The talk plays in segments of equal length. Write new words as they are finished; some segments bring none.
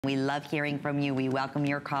We love hearing from you. We welcome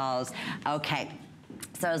your calls. Okay.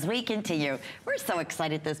 So as we continue, we're so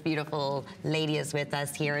excited this beautiful lady is with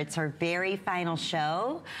us here. It's her very final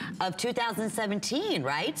show of 2017,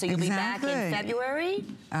 right? So you'll be back in February?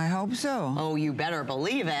 I hope so. Oh, you better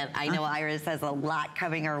believe it. I know Iris has a lot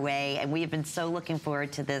coming her way, and we've been so looking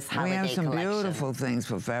forward to this holiday collection. We have some beautiful things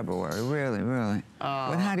for February, really, really. Oh.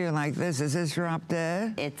 But how do you like this? Is this drop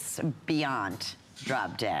dead? It's beyond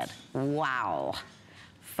drop dead. Wow.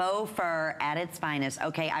 Faux fur at its finest.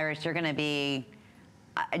 Okay, Iris, you're going to be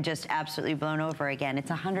just absolutely blown over again. It's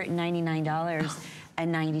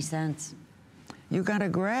 $199.90. You got to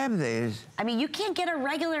grab these. I mean, you can't get a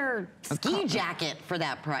regular ski jacket for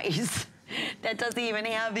that price. That doesn't even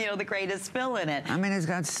have, you know, the greatest fill in it. I mean, it's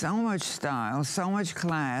got so much style, so much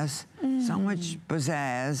class, so much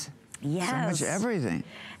pizzazz. Yes. So much everything.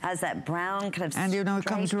 Has that brown kind of And you know, it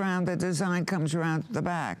comes around, the design comes around the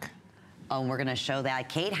back. Oh, and we're gonna show that.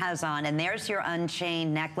 Kate has on, and there's your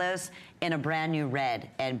unchained necklace in a brand new red.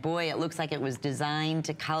 And boy, it looks like it was designed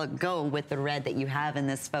to go with the red that you have in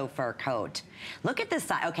this faux fur coat. Look at this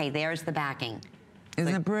side. Okay, there's the backing.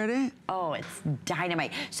 Isn't it pretty? Oh, it's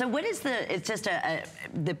dynamite. So what is it's just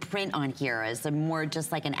the print on here is more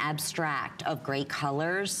just like an abstract of great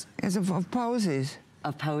colors. It's of posies.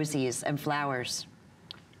 Of posies and flowers.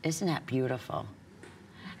 Isn't that beautiful?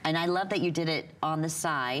 And I love that you did it on the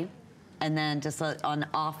side and then just on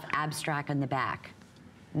off abstract on the back,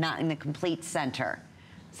 not in the complete center.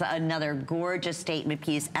 So another gorgeous statement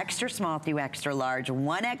piece, extra small through extra large,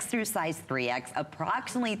 1X through size 3X,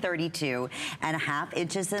 approximately 32.5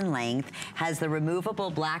 inches in length, has the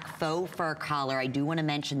removable black faux fur collar. I do want to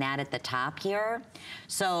mention that at the top here.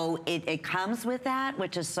 So it comes with that,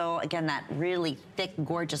 which is so, again, that really thick,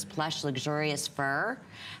 gorgeous, plush, luxurious fur.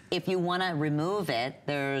 If you want to remove it,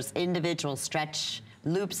 there's individual stretch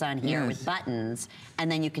loops on here with buttons,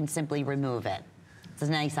 and then you can simply remove it. It's a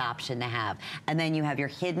nice option to have. And then you have your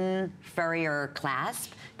hidden furrier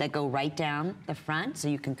clasp that go right down the front, so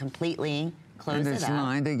you can completely close it up. And it's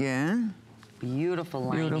lined again. Beautiful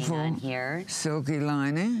lining on here. Silky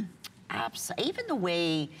lining. Absolutely. Even the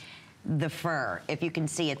way the fur, if you can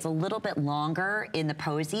see, it's a little bit longer in the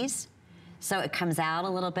posies. So it comes out a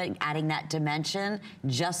little bit, adding that dimension,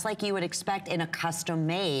 just like you would expect in a custom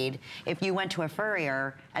made. If you went to a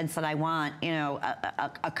furrier and said, I want, you know,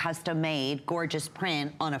 a custom made, gorgeous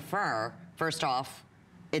print on a fur, first off,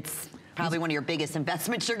 it's probably one of your biggest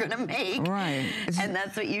investments you're gonna make. Right. And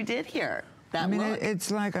that's what you did here. That I mean, it's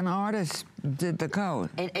like an artist did the coat.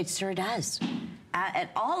 It sure does. At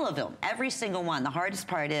all of them, every single one. The hardest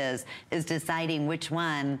part is deciding which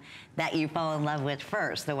one that you fall in love with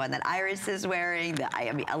first. The one that Iris is wearing.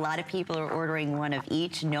 I mean, a lot of people are ordering one of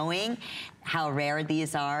each, knowing how rare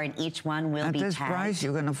these are, and each one will be tagged. At this price,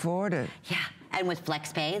 you can afford it. Yeah. And with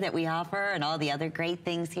FlexPay that we offer and all the other great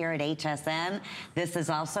things here at HSN, this is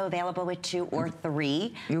also available with 2 or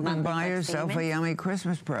 3. You can buy yourself a yummy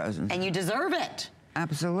Christmas present. And you deserve it.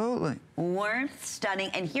 Absolutely. Worth stunning.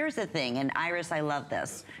 And here's the thing, and Iris, I love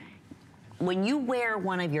this. When you wear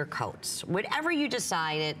one of your coats, whatever you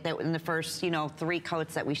decided that in the first, you know, 3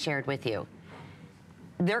 coats that we shared with you,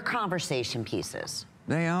 they're conversation pieces.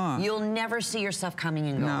 They are. You'll never see yourself coming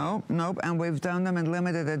and going. No, nope. And we've done them in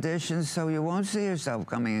limited editions, so you won't see yourself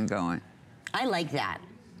coming and going. I like that.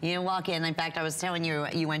 You walk in. In fact, I was telling you,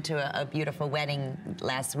 you went to a beautiful wedding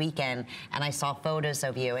last weekend, and I saw photos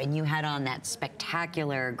of you, and you had on that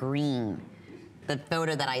spectacular green. The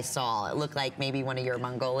photo that I saw, it looked like maybe one of your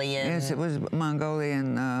Mongolian. Yes, it was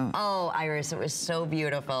Mongolian. Oh, Iris, it was so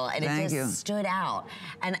beautiful, and it just stood out.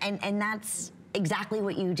 And that's exactly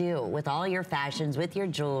what you do with all your fashions, with your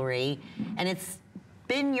jewelry, and it's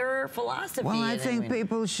been your philosophy. Well, I think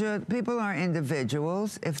people are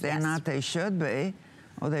individuals. If they're not, they should be,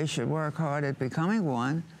 or they should work hard at becoming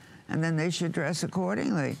one, and then they should dress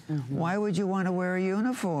accordingly. Why would you want to wear a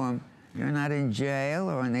uniform? You're not in jail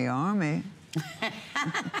or in the army.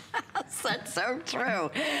 That's so true.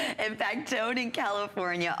 In fact, Joan in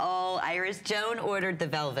California, Iris, Joan ordered the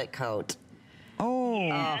velvet coat. Oh.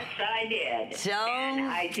 Yes, I did. Joan? And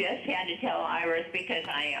I just had to tell Iris because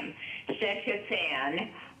I am such a fan.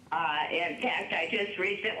 In fact, I just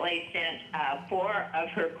recently sent 4 of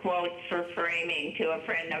her quotes for framing to a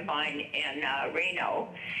friend of mine in Reno.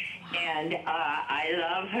 And I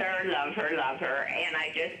love her, love her, love her. And I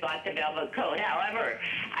just bought the velvet coat. However,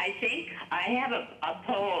 I think I have a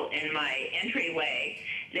pole in my entryway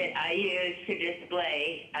that I use to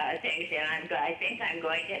display things. And I think I'm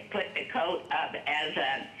going to put the coat up as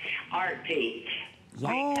an art piece.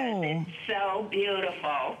 Because it's so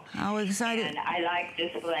beautiful. How excited. And I like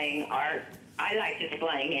displaying art I like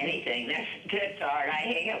displaying anything that's art. I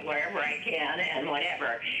hang it wherever I can and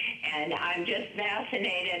whatever. And I'm just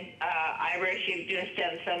fascinated. Iris, you've just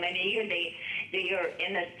done so many. You're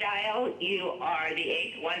in the style. You are the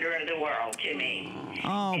eighth wonder of the world to me.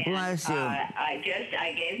 Oh, and, bless you.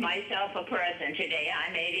 I gave myself a present today.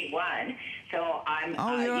 I'm 81, so I'm.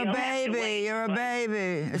 Oh, you're a baby. You're a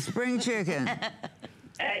baby. A spring chicken.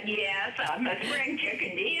 Yes, I'm a spring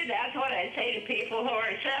chicken to you. That's what I say to people who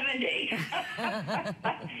are 70.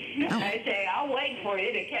 I say, I'll wait for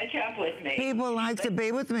you to catch up with me. People like to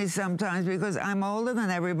be with me sometimes because I'm older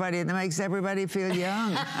than everybody, and it makes everybody feel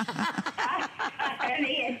young.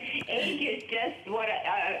 Honey, age is just what,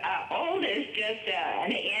 old is just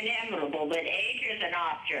an inevitable, but age is an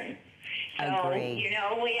option. So, Agreed. you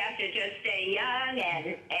know, we have to just stay young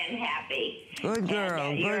and happy. Good girl,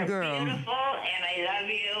 and, good girl. You're beautiful, and I love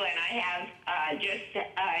you, and I have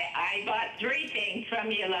I bought 3 things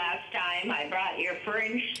from you last time. I brought your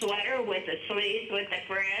fringe sweater with the sleeves with the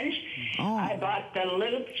fringe. Oh. I bought the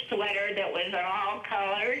loop sweater that was in all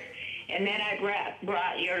colors, and then I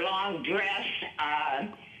brought your long dress,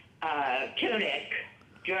 tunic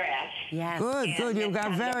dress. Yes. Good, And good. You've it's got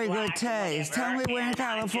on the very good black taste. Tell me whatever. where in And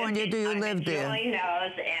California do you I'm live there? enjoying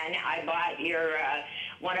those, and I bought your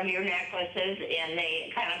one of your necklaces in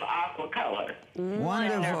the kind of aqua color.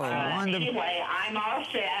 Wonderful, wonderful. Anyway, I'm all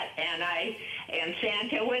set, and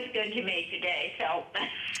Santa was good to me today. So,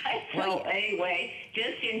 anyway,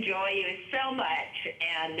 just enjoy you so much,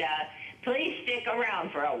 and please stick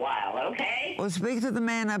around for a while, okay? Well, speak to the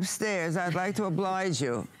man upstairs. I'd like to oblige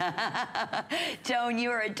you. Joan,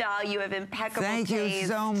 you are a doll. You have impeccable Thank taste. you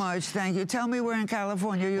so much. Thank you. Tell me where in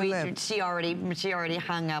California you live. She already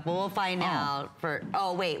hung up. We'll find out for.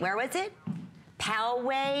 Oh wait, where was it?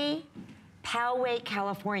 Poway,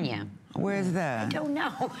 California. Where's that? I don't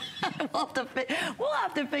know. we'll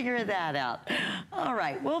have to figure that out. All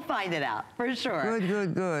right, we'll find it out for sure. Good,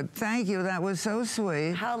 good, good. Thank you. That was so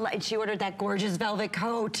sweet. She ordered that gorgeous velvet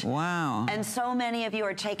coat. Wow. And so many of you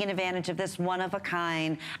are taking advantage of this one of a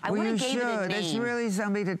kind. Well, you gave it a should. name. It's really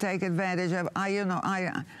something to take advantage of.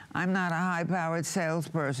 I'm not a high-powered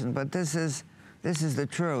salesperson, but this is the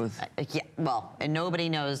truth. Yeah, well, and nobody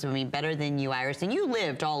knows, better than you, Iris. And you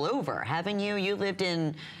lived all over, haven't you? You lived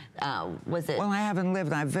in, was it? Well, I haven't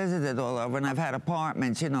lived. I've visited all over, and I've had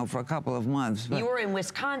apartments, for a couple of months. You were in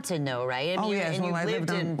Wisconsin, though, right? Oh, yes. And well, I you lived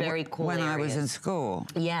in on, very cool when areas. I was in school.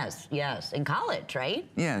 Yes, yes. In college, right?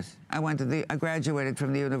 Yes. I graduated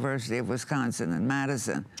from the University of Wisconsin in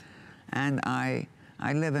Madison. And I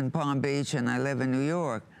live in Palm Beach, and I live in New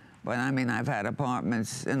York. But, I've had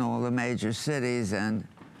apartments in all the major cities, and...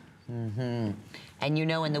 Mm-hmm. And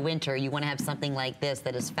in the winter, you want to have something like this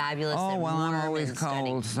that is fabulous and warm I'm always and stunning.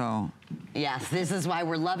 cold, so... Yes, this is why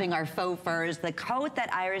we're loving our faux furs. The coat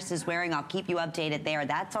that Iris is wearing, I'll keep you updated there.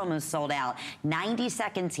 That's almost sold out. 90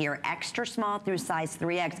 seconds here, extra small through size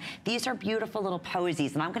 3X. These are beautiful little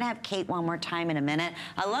posies, and I'm going to have Kate one more time in a minute.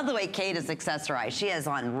 I love the way Kate is accessorized. She has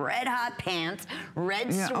on red-hot pants,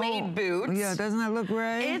 red suede boots. Yeah, doesn't that look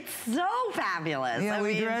great? It's so fabulous. Yeah,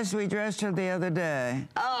 we dressed her the other day.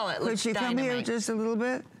 Oh, it looks Could she dynamite. come here just a little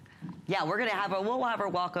bit? Yeah, we'll have her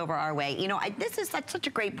walk over our way. This is such a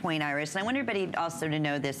great point, Iris, and I want everybody also to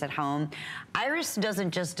know this at home. Iris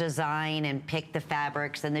doesn't just design and pick the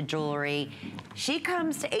fabrics and the jewelry. She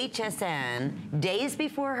comes to HSN days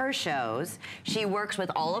before her shows. She works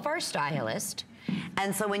with all of our stylists.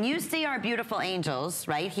 And so when you see our beautiful angels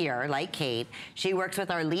right here, like Kate, she works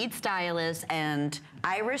with our lead stylist, and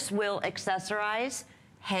Iris will accessorize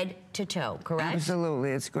head to toe, correct?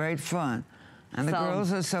 Absolutely. It's great fun. And the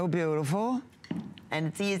girls are so beautiful. And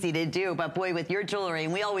it's easy to do, but boy, with your jewelry,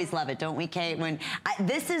 and we always love it, don't we, Kate?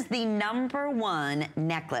 This is the #1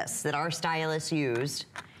 necklace that our stylists used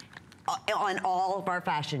on all of our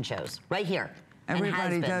fashion shows, right here.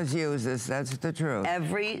 Everybody does use this, that's the truth.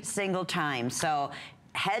 Every single time. So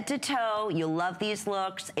head to toe, you'll love these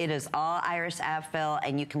looks. It is all Iris Apfel,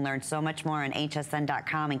 and you can learn so much more on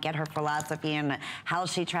hsn.com and get her philosophy and how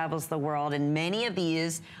she travels the world. And many of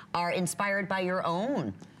these are inspired by your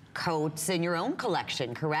own coats in your own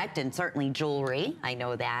collection, correct? And certainly jewelry, I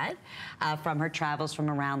know that, from her travels from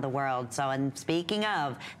around the world. So, and speaking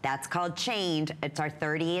of, that's called Change. It's our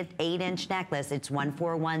 38-inch necklace. It's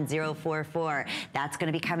 141044. That's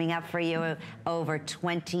going to be coming up for you, over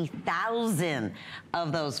 20,000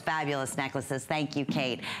 of those fabulous necklaces. Thank you,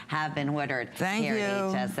 Kate. Have been ordered Thank here you.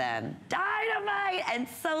 at HSN. Dynamite! Dynamite, and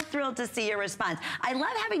so thrilled to see your response. I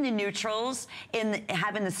love having the neutrals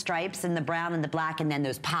having the stripes and the brown and the black, and then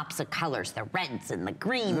those pops of colors, the reds and the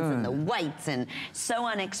greens and the whites, and so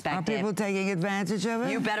unexpected. Are people taking advantage of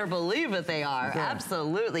it? You better believe it, they are. Okay.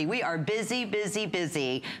 Absolutely. We are busy, busy,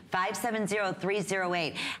 busy.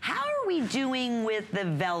 570-308. How are we doing with the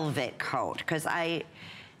velvet coat? Because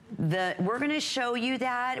we're going to show you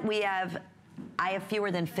that. I have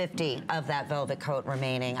fewer than 50 of that velvet coat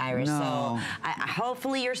remaining, Iris. No. So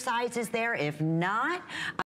hopefully your size is there. If not,